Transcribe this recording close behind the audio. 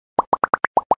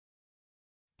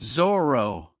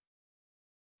Zorro.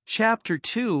 Chapter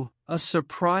 2: A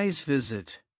Surprise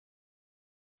Visit.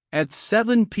 At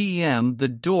 7 p.m. the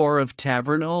door of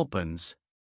tavern opens.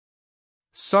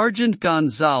 Sergeant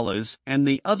Gonzalez and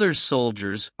the other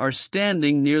soldiers are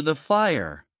standing near the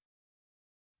fire.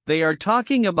 They are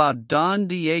talking about Don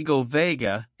Diego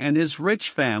Vega and his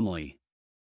rich family.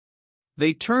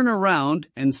 They turn around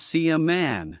and see a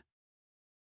man.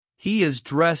 He is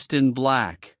dressed in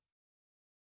black.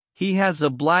 He has a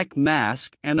black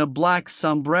mask and a black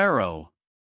sombrero.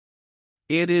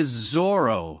 It is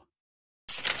Zorro.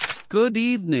 "Good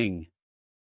evening.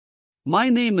 My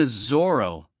name is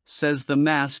Zorro," says the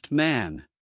masked man.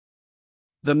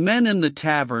 The men in the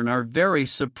tavern are very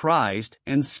surprised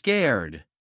and scared.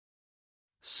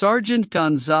 Sergeant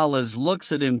Gonzalez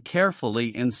looks at him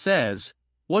carefully and says,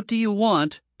 "What do you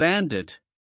want, bandit?"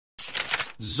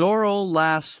 Zorro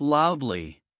laughs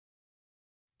loudly.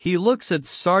 He looks at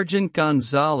Sergeant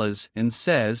Gonzalez and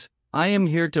says, "I am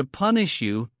here to punish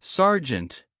you,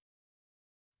 Sergeant."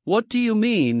 "What do you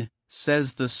mean?"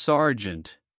 says the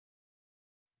sergeant.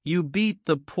 "You beat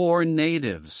the poor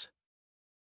natives."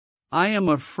 "I am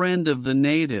a friend of the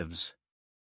natives.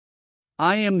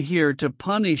 I am here to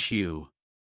punish you."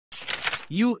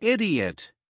 "You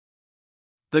idiot!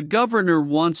 The governor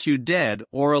wants you dead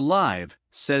or alive,"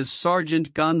 says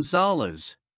Sergeant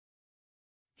Gonzalez.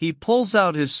 He pulls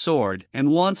out his sword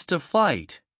and wants to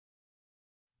fight.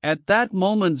 At that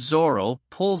moment Zorro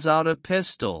pulls out a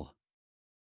pistol.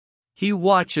 He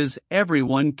watches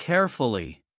everyone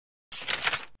carefully.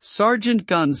 Sergeant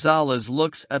Gonzalez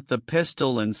looks at the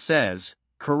pistol and says,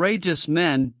 "Courageous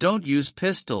men don't use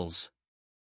pistols.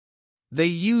 They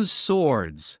use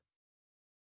swords.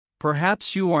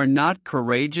 Perhaps you are not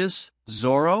courageous,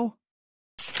 Zorro?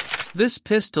 This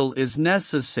pistol is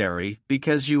necessary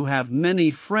because you have many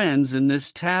friends in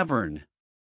this tavern."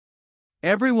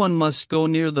 "Everyone must go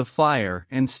near the fire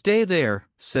and stay there,"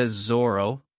 says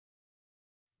Zorro.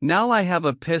 "Now I have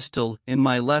a pistol in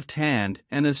my left hand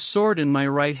and a sword in my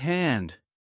right hand.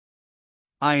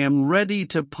 I am ready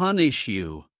to punish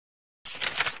you."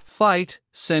 "Fight,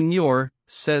 senor,"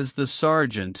 says the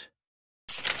sergeant.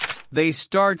 They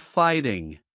start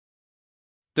fighting.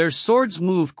 Their swords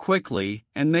move quickly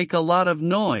and make a lot of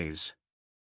noise.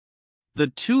 The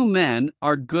two men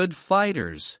are good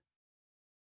fighters.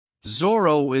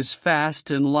 Zorro is fast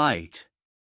and light.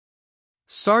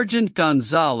 Sergeant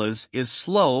Gonzalez is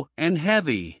slow and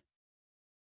heavy.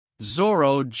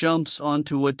 Zorro jumps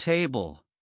onto a table.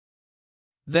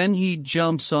 Then he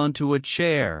jumps onto a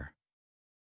chair.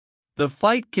 The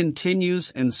fight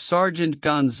continues and Sergeant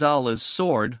Gonzalez's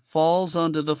sword falls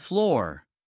onto the floor.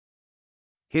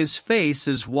 His face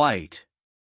is white.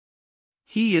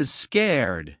 He is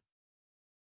scared.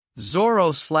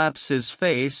 Zorro slaps his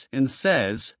face and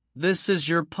says, "This is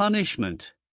your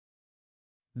punishment."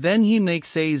 Then he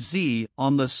makes a Z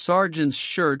on the sergeant's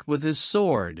shirt with his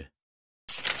sword.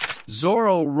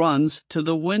 Zorro runs to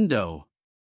the window.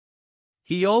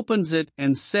 He opens it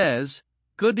and says,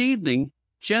 "Good evening,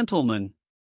 gentlemen."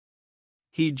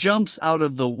 He jumps out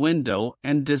of the window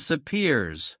and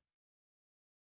disappears.